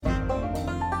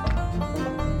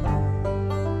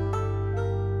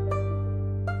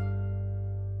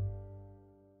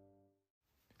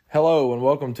Hello and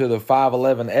welcome to the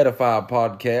 511 Edify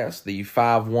podcast, the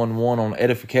 511 on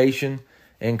edification,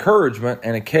 encouragement,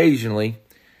 and occasionally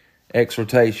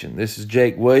exhortation. This is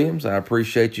Jake Williams. I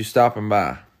appreciate you stopping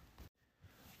by. I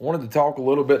wanted to talk a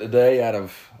little bit today out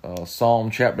of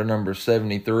Psalm chapter number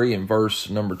 73 and verse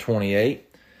number 28.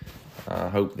 I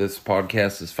hope this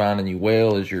podcast is finding you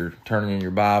well as you're turning in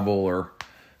your Bible or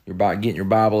you're getting your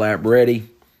Bible app ready.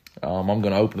 I'm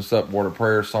going to open us up word of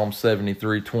prayer. Psalm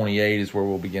 73:28 is where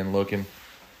we'll begin looking.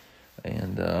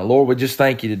 And Lord, we just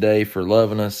thank you today for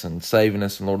loving us and saving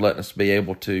us, and Lord, letting us be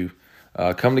able to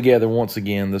come together once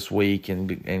again this week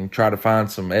and try to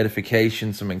find some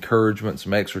edification, some encouragement,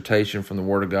 some exhortation from the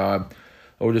Word of God.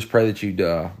 Lord, just pray that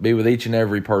you'd be with each and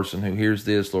every person who hears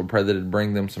this. Lord, pray that it'd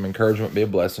bring them some encouragement, be a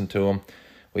blessing to them.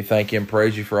 We thank you and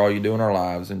praise you for all you do in our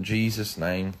lives. In Jesus'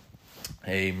 name,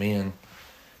 amen.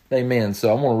 Amen.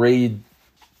 So I'm going to read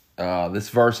this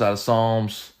verse out of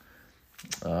Psalms.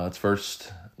 It's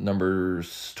verse number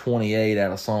 28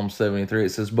 out of Psalm 73.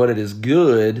 It says, "But it is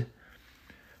good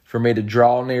for me to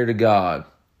draw near to God.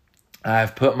 I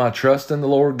have put my trust in the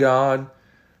Lord God,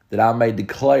 that I may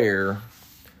declare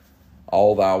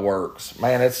all thy works."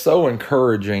 Man, it's so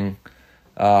encouraging.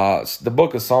 The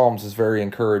book of Psalms is very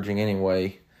encouraging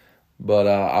anyway. But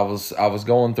I was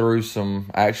going through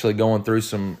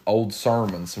some old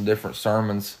sermons, some different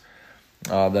sermons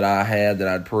that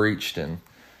I'd preached, and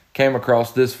came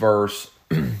across this verse.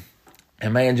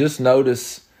 And man, just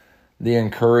notice the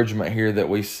encouragement here that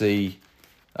we see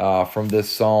from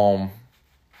this psalm.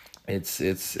 It's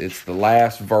the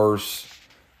last verse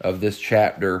of this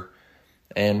chapter,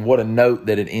 and what a note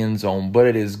that it ends on. "But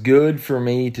it is good for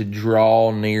me to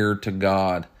draw near to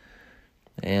God."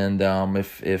 And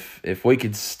if we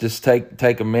could just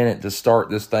take a minute to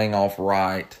start this thing off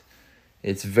right,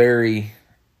 it's very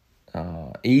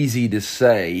easy to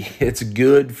say it's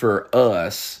good for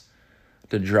us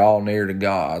to draw near to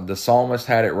God. The psalmist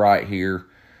had it right here.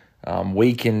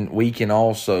 We can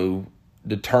also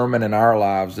determine in our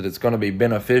lives that it's going to be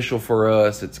beneficial for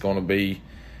us. It's going to be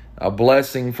a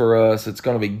blessing for us. It's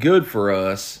going to be good for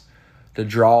us to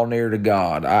draw near to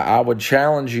God. I would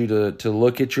challenge you to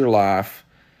look at your life.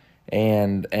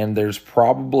 And there's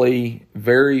probably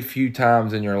very few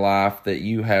times in your life that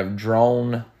you have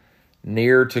drawn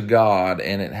near to God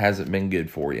and it hasn't been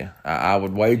good for you. I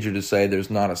would wager to say there's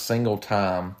not a single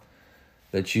time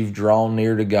that you've drawn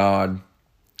near to God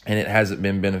and it hasn't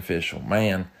been beneficial.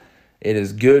 Man, it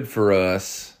is good for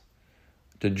us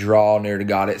to draw near to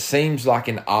God. It seems like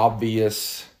an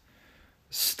obvious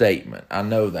statement. I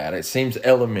know that. It seems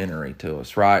elementary to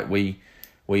us, right?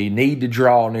 We need to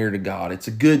draw near to God. It's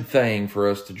a good thing for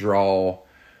us to draw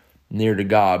near to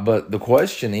God. But the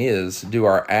question is, do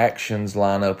our actions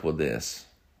line up with this,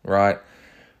 right?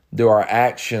 Do our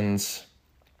actions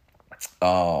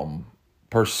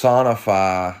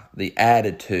personify the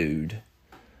attitude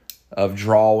of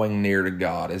drawing near to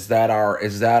God? Is that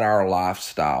our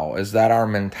lifestyle? Is that our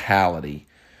mentality?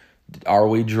 Are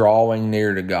we drawing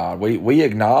near to God? We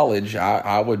acknowledge.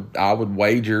 I would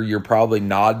wager you're probably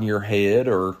nodding your head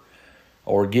or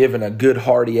giving a good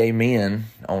hearty amen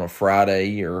on a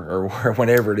Friday or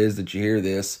whenever it is that you hear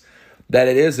this, that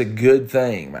it is a good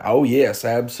thing. Oh yes,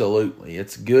 absolutely,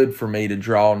 it's good for me to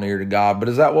draw near to God. But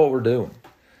is that what we're doing?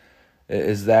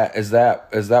 Is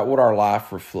that what our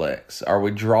life reflects? Are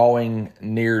we drawing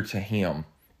near to Him?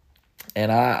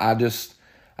 And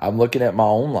I'm looking at my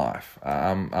own life.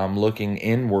 I'm looking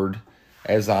inward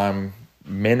as I'm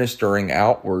ministering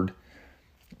outward.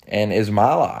 And is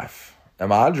my life,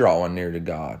 am I drawing near to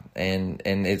God? And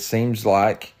it seems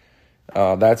like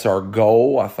that's our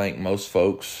goal. I think most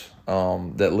folks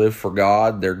that live for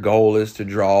God, their goal is to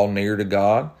draw near to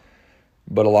God.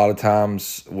 But a lot of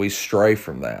times we stray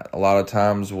from that. A lot of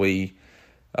times we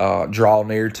draw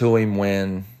near to Him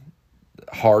when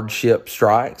hardship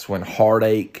strikes, when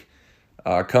heartache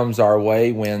comes our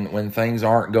way, when things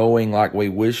aren't going like we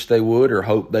wish they would or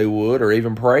hope they would or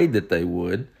even prayed that they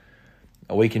would.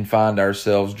 We can find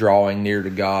ourselves drawing near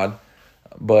to God.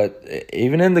 But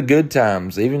even in the good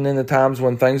times, even in the times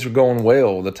when things are going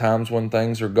well, the times when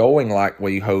things are going like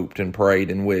we hoped and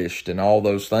prayed and wished and all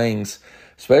those things,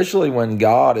 especially when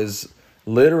God is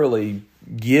literally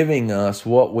giving us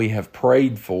what we have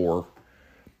prayed for,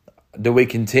 do we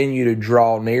continue to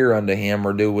draw near unto Him,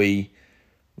 or do we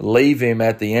leave Him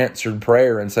at the answered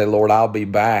prayer and say, "Lord, I'll be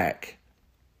back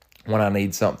when I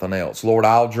need something else. Lord,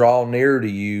 I'll draw near to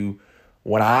you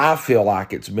when I feel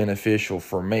like it's beneficial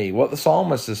for me"? What the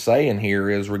psalmist is saying here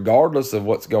is, regardless of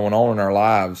what's going on in our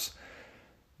lives,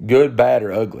 good, bad,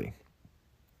 or ugly,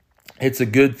 it's a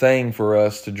good thing for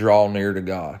us to draw near to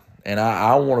God. And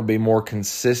I want to be more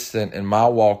consistent in my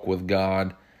walk with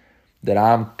God, that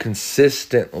I'm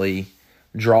consistently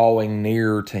drawing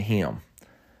near to Him,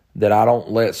 that I don't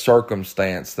let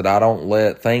circumstance, that I don't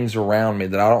let things around me,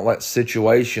 that I don't let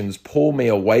situations pull me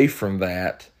away from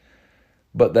that,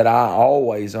 but that I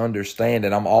always understand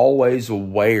and I'm always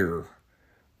aware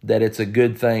that it's a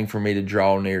good thing for me to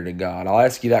draw near to God. I'll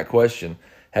ask you that question.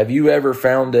 Have you ever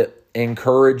found it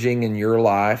encouraging in your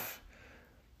life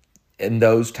in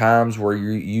those times where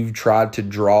you've tried to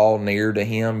draw near to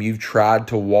Him, you've tried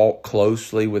to walk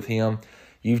closely with Him,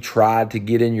 you've tried to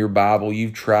get in your Bible,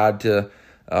 you've tried to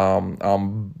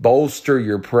bolster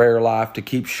your prayer life, to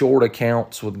keep short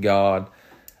accounts with God?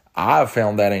 I've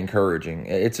found that encouraging.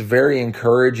 It's very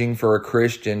encouraging for a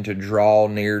Christian to draw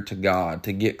near to God,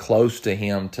 to get close to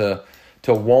Him, to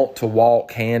want to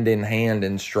walk hand in hand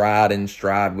and stride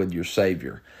with your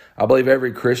Savior. I believe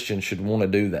every Christian should want to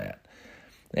do that.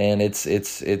 And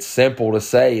it's simple to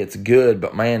say, it's good,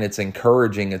 but man, it's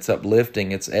encouraging, it's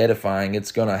uplifting, it's edifying.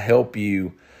 It's going to help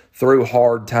you through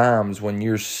hard times when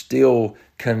you're still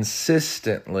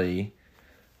consistently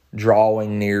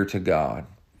drawing near to God.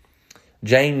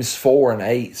 James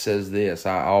 4:8 says this.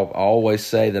 I'll always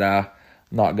say that I'm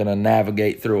not going to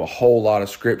navigate through a whole lot of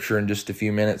scripture in just a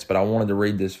few minutes, but I wanted to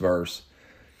read this verse.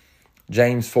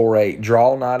 James 4:8,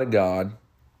 draw nigh to God,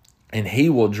 and He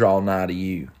will draw nigh to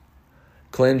you.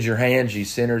 Cleanse your hands, ye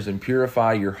sinners, and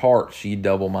purify your hearts, ye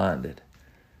double-minded.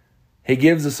 He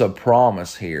gives us a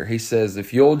promise here. He says,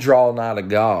 if you'll draw nigh to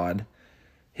God,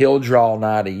 He'll draw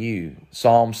nigh to you.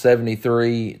 Psalm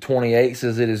 73:28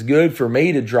 says, it is good for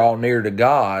me to draw near to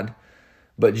God.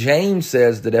 But James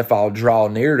says that if I'll draw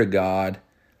near to God,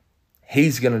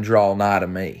 He's going to draw nigh to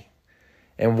me.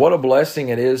 And what a blessing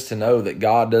it is to know that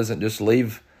God doesn't just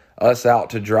leave us out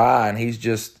to dry and He's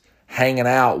just hanging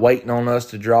out, waiting on us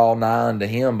to draw nigh unto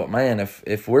Him. But man,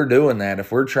 if we're doing that,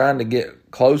 if we're trying to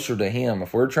get closer to Him,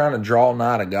 if we're trying to draw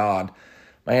nigh to God,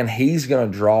 man, He's going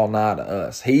to draw nigh to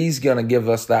us. He's going to give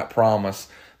us that promise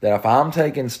that if I'm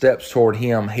taking steps toward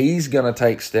Him, He's going to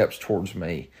take steps towards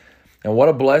me. And what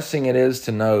a blessing it is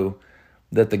to know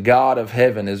that the God of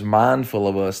heaven is mindful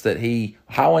of us, that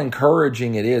how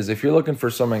encouraging it is. If you're looking for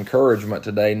some encouragement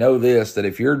today, know this, that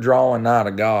if you're drawing nigh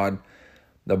to God,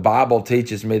 the Bible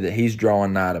teaches me that He's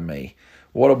drawing nigh to me.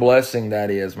 What a blessing that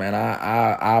is, man.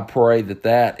 I pray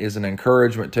that is an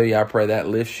encouragement to you. I pray that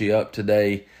lifts you up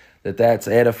today, that's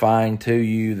edifying to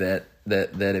you, that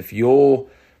if you'll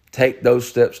take those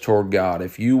steps toward God,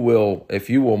 if you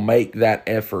will make that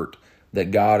effort,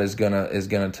 that God is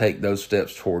gonna take those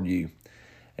steps toward you.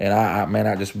 And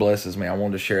that just blesses me. I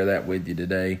wanted to share that with you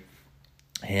today.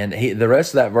 And the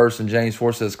rest of that verse in James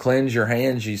 4 says, cleanse your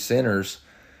hands, ye sinners,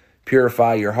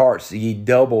 purify your hearts, ye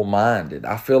double-minded.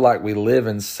 I feel like we live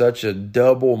in such a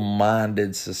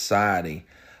double-minded society.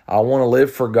 I want to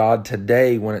live for God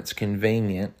today when it's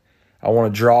convenient. I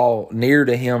want to draw near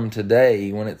to Him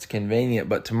today when it's convenient,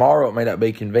 but tomorrow it may not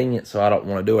be convenient, so I don't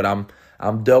want to do it.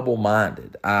 I'm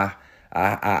double-minded. My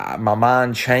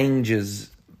mind changes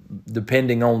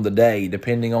depending on the day,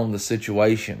 depending on the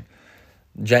situation.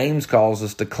 James calls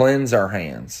us to cleanse our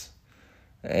hands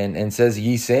and says,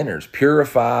 ye sinners,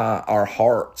 purify our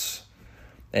hearts.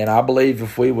 And I believe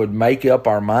if we would make up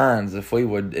our minds, if we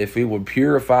would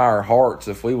purify our hearts,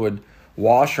 if we would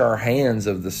wash our hands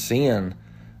of the sin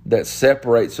that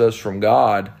separates us from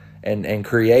God and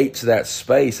creates that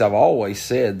space. I've always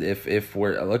said, if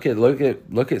we're look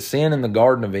at sin in the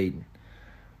Garden of Eden.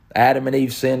 Adam and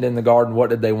Eve sinned in the garden. What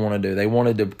did they want to do? They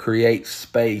wanted to create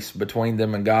space between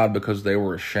them and God because they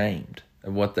were ashamed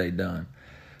of what they'd done.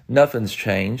 Nothing's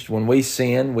changed. When we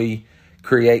sin, we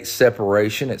create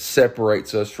separation. It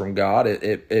separates us from God.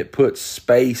 It puts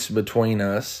space between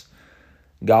us.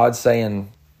 God's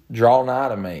saying, draw nigh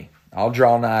to me. I'll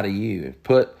draw nigh to you.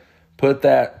 Put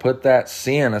that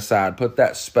sin aside. Put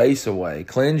that space away.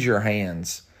 Cleanse your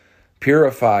hands.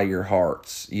 Purify your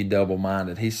hearts, you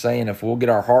double-minded. He's saying if we'll get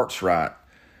our hearts right,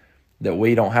 that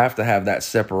we don't have to have that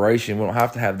separation. We don't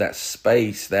have to have that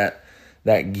space, that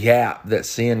gap that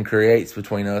sin creates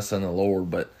between us and the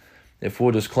Lord. But if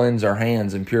we'll just cleanse our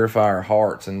hands and purify our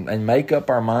hearts and make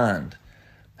up our mind,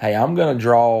 hey, I'm going to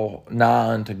draw nigh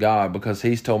unto God because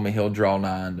He's told me He'll draw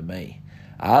nigh unto me.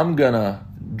 I'm going to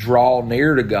draw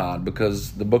near to God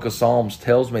because the book of Psalms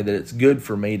tells me that it's good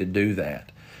for me to do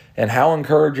that. And how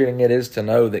encouraging it is to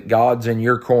know that God's in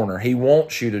your corner. He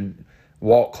wants you to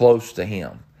walk close to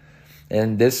Him.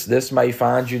 And this may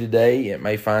find you today. It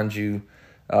may find you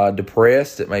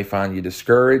depressed. It may find you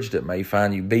discouraged. It may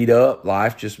find you beat up.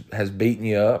 Life just has beaten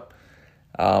you up.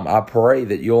 I pray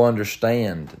that you'll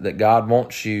understand that God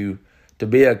wants you to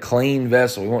be a clean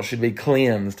vessel. He wants you to be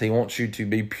cleansed. He wants you to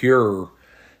be pure.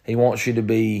 He wants you to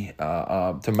be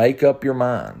to make up your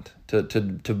mind,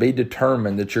 to be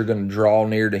determined that you're going to draw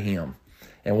near to Him.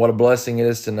 And what a blessing it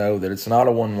is to know that it's not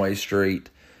a one-way street,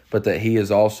 but that He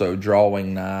is also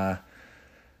drawing nigh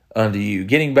unto you.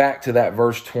 Getting back to that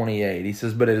verse 28, he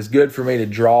says, but it is good for me to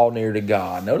draw near to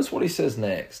God. Notice what he says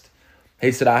next.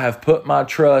 He said, I have put my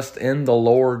trust in the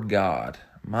Lord God.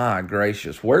 My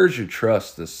gracious, where's your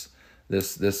trust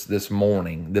this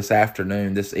morning, this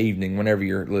afternoon, this evening, whenever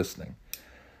you're listening?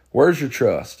 Where's your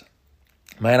trust?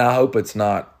 Man, I hope it's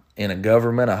not in a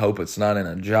government. I hope it's not in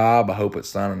a job. I hope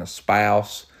it's not in a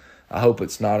spouse. I hope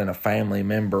it's not in a family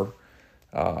member.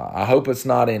 I hope it's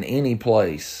not in any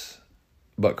place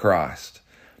but Christ.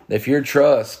 If your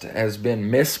trust has been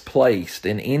misplaced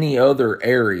in any other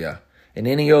area, in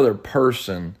any other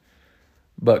person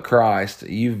but Christ,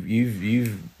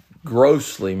 you've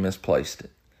grossly misplaced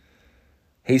it.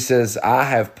 He says, I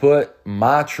have put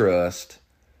my trust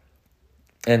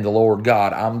in the Lord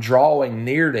God. I'm drawing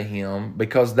near to Him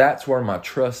because that's where my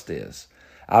trust is.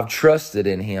 I've trusted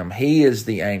in Him. He is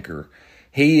the anchor.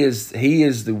 He is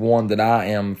the one that I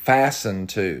am fastened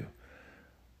to.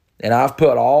 And I've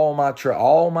put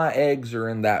all my eggs are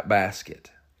in that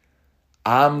basket.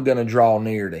 I'm going to draw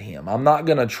near to Him. I'm not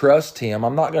going to trust Him.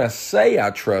 I'm not going to say I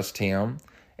trust Him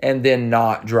and then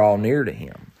not draw near to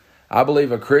Him. I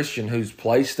believe a Christian who's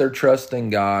placed their trust in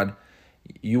God,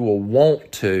 you will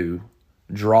want to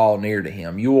draw near to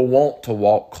Him. You will want to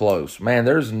walk close. Man,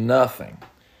 there is nothing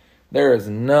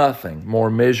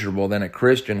more miserable than a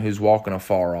Christian who's walking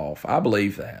afar off. I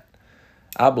believe that.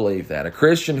 A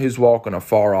Christian who's walking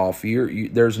afar off,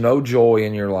 there's no joy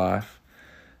in your life.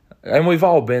 And we've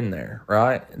all been there,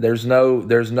 right? There's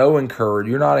no encourage.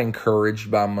 You're not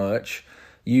encouraged by much.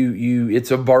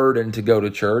 It's a burden to go to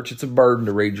church. It's a burden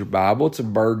to read your Bible. It's a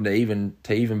burden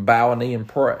to even bow a knee and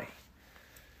pray.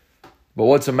 But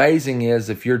what's amazing is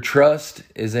if your trust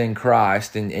is in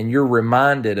Christ and you're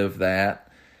reminded of that,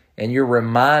 and you're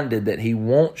reminded that He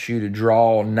wants you to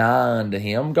draw nigh unto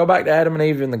Him. Go back to Adam and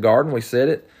Eve in the garden. We said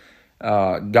it.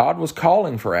 God was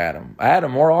calling for Adam.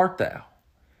 Adam, where art thou?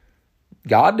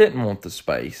 God didn't want the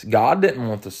space. God didn't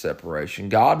want the separation.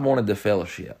 God wanted the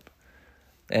fellowship.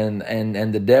 And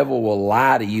the devil will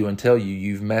lie to you and tell you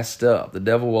you've messed up. The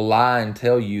devil will lie and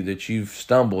tell you that you've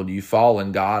stumbled, you've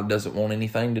fallen. God doesn't want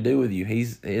anything to do with you.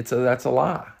 That's a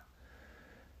lie.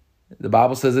 The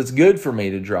Bible says it's good for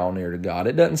me to draw near to God.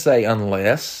 It doesn't say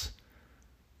unless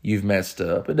you've messed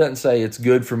up. It doesn't say it's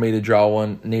good for me to draw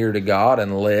near to God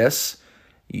unless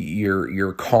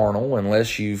you're carnal,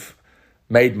 unless you've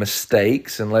made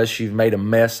mistakes, unless you've made a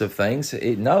mess of things.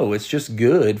 No, it's just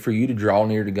good for you to draw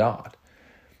near to God.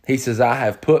 He says, I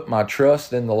have put my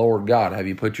trust in the Lord God. Have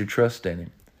you put your trust in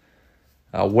Him?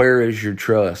 Where is your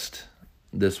trust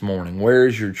this morning? Where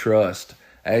is your trust?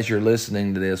 As you're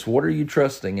listening to this, what are you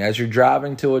trusting? As you're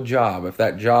driving to a job, if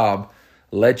that job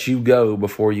let you go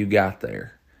before you got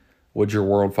there, would your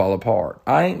world fall apart?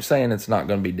 I ain't saying it's not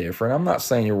going to be different. I'm not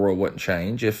saying your world wouldn't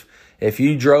change. If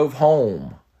you drove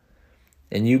home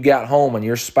and you got home and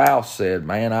your spouse said,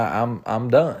 man, I'm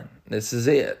done. This is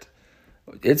it.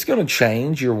 It's going to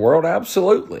change your world,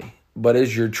 absolutely. But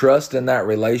is your trust in that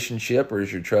relationship or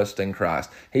is your trust in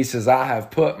Christ? He says, I have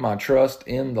put my trust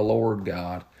in the Lord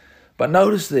God. But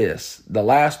notice this, the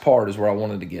last part is where I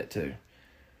wanted to get to.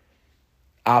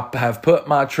 I have put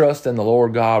my trust in the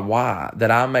Lord God. Why? That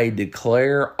I may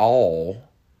declare all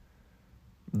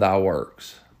thy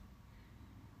works.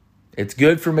 It's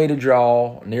good for me to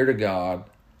draw near to God.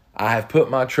 I have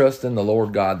put my trust in the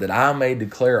Lord God that I may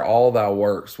declare all thy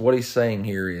works. What he's saying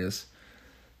here is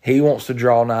he wants to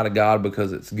draw nigh to God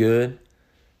because it's good.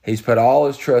 He's put all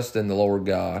his trust in the Lord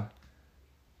God.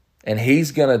 And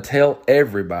he's going to tell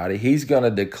everybody, he's going to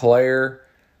declare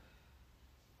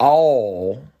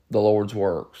all the Lord's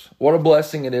works. What a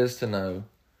blessing it is to know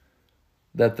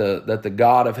that the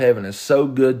God of heaven is so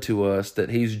good to us that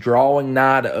he's drawing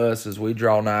nigh to us as we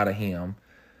draw nigh to him.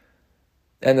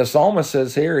 And the psalmist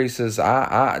says here, he says,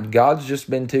 God's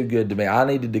just been too good to me. I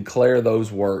need to declare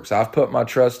those works. I've put my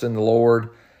trust in the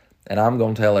Lord, and I'm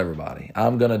going to tell everybody.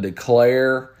 I'm going to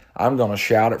declare, I'm going to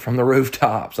shout it from the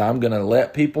rooftops. I'm going to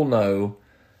let people know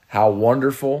how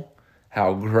wonderful,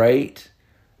 how great,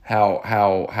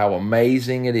 how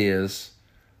amazing it is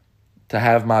to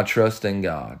have my trust in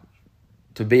God,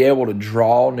 to be able to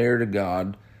draw near to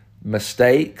God.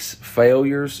 Mistakes,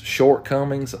 failures,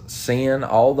 shortcomings, sin,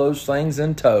 all those things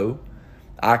in tow,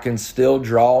 I can still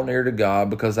draw near to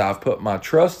God because I've put my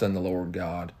trust in the Lord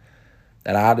God.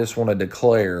 And I just want to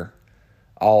declare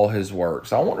all his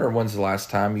works. I wonder when's the last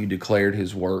time you declared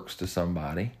his works to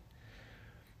somebody.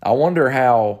 I wonder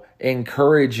how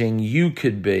encouraging you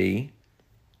could be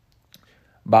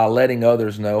by letting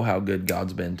others know how good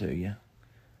God's been to you.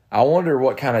 I wonder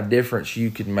what kind of difference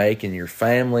you could make in your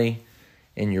family,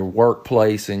 in your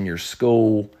workplace, in your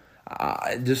school,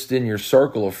 just in your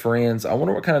circle of friends. I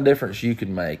wonder what kind of difference you could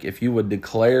make if you would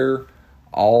declare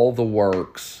all the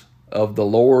works of the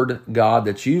Lord God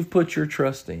that you've put your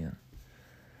trust in.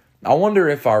 I wonder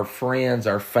if our friends,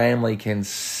 our family can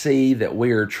see that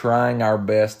we are trying our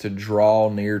best to draw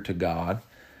near to God.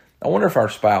 I wonder if our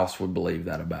spouse would believe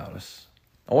that about us.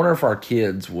 I wonder if our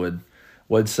kids would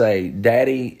say,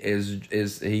 Daddy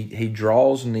he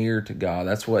draws near to God.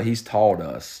 That's what he's taught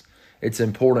us. It's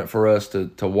important for us to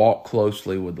walk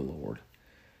closely with the Lord.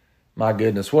 My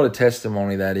goodness, what a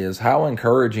testimony that is. How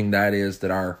encouraging that is that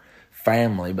our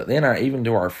family, but then even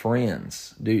to our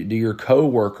friends, do your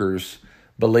coworkers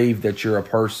believe that you're a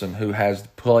person who has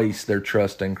placed their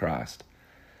trust in Christ?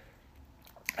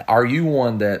 Are you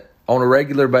one that on a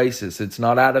regular basis, it's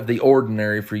not out of the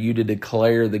ordinary for you to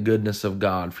declare the goodness of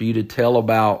God, for you to tell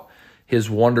about His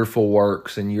wonderful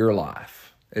works in your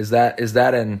life? Is that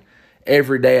an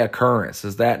everyday occurrence?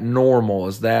 Is that normal?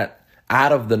 Is that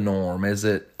out of the norm? Is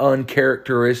it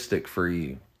uncharacteristic for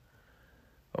you?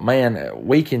 Man,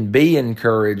 we can be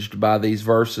encouraged by these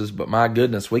verses, but my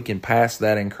goodness, we can pass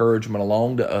that encouragement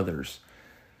along to others.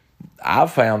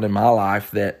 I've found in my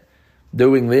life that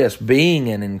doing this, being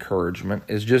an encouragement,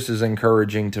 is just as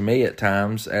encouraging to me at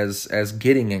times as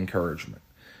getting encouragement.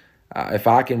 If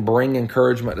I can bring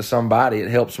encouragement to somebody,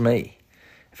 it helps me.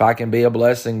 If I can be a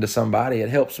blessing to somebody, it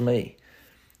helps me.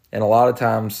 And a lot of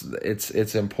times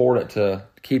it's important to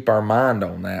keep our mind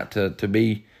on that, to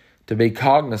be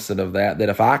cognizant of that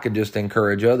if I could just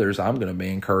encourage others, I'm going to be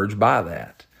encouraged by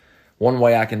that. One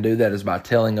way I can do that is by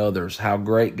telling others how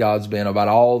great God's been, about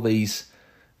all these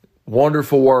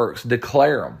wonderful works.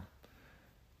 Declare them.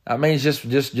 I mean,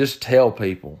 just tell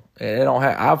people.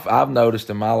 I've noticed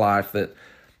in my life that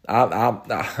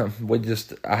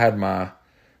I had my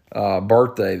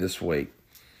birthday this week,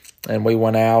 and we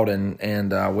went out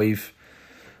and we've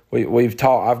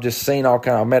talked. I've just seen all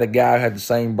kind. I met a guy who had the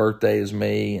same birthday as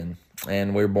me,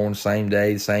 and we were born the same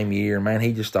day, same year. Man,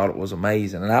 he just thought it was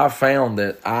amazing. And I found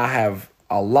that I have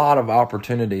a lot of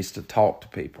opportunities to talk to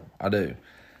people. I do.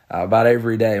 About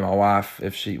every day. My wife,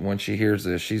 when she hears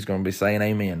this, she's going to be saying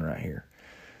amen right here.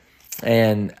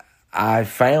 And I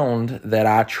found that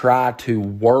I try to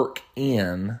work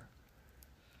in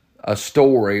a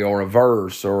story or a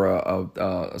verse or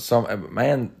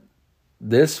man,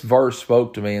 this verse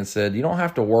spoke to me and said, you don't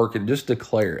have to work it, just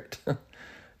declare it.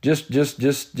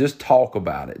 just talk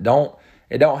about it.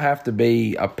 It don't have to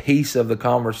be a piece of the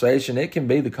conversation. It can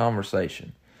be the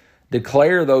conversation.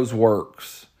 Declare those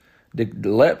works.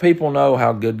 Let people know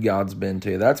how good God's been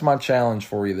to you. That's my challenge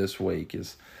for you this week,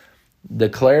 is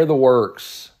declare the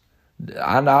works.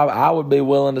 I would be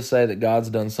willing to say that God's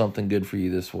done something good for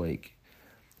you this week.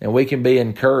 And we can be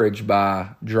encouraged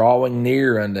by drawing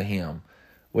near unto Him.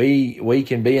 We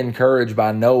can be encouraged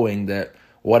by knowing that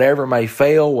whatever may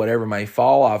fail, whatever may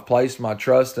fall, I've placed my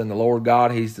trust in the Lord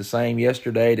God. He's the same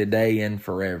yesterday, today, and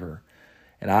forever.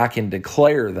 And I can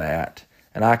declare that,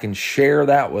 and I can share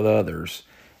that with others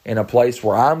in a place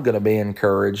where I'm going to be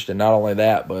encouraged. And not only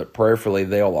that, but prayerfully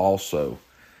they'll also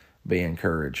be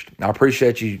encouraged. I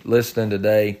appreciate you listening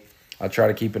today. I try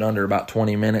to keep it under about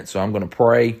 20 minutes, so I'm going to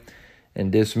pray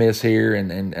and dismiss here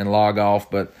and log off.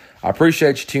 But I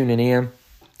appreciate you tuning in.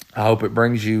 I hope it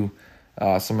brings you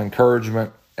some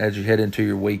encouragement as you head into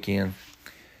your weekend.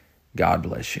 God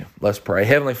bless you. Let's pray.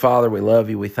 Heavenly Father, we love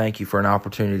you. We thank you for an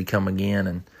opportunity to come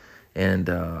again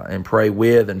and pray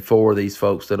with and for these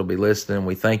folks that'll be listening.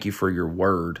 We thank you for your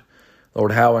word.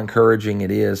 Lord, how encouraging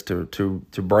it is to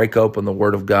break open the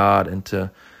word of God and to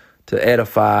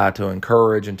edify, to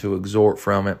encourage, and to exhort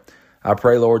from it. I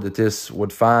pray, Lord, that this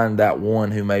would find that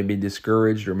one who may be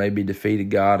discouraged or may be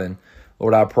defeated, God. And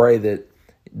Lord, I pray that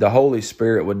the Holy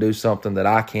Spirit would do something that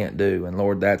I can't do. And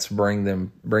Lord, that's bring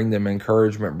them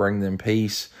encouragement, bring them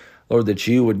peace. Lord, that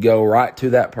you would go right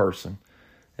to that person.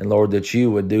 And Lord, that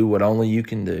you would do what only you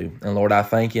can do. And Lord, I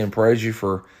thank you and praise you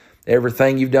for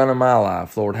everything you've done in my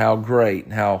life. Lord, how great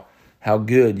and how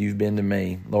good you've been to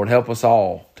me. Lord, help us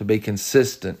all to be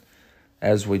consistent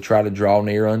as we try to draw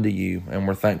near unto you. And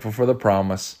we're thankful for the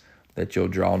promise that you'll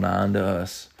draw nigh unto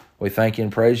us. We thank you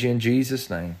and praise you in Jesus'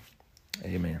 name.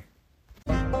 Amen.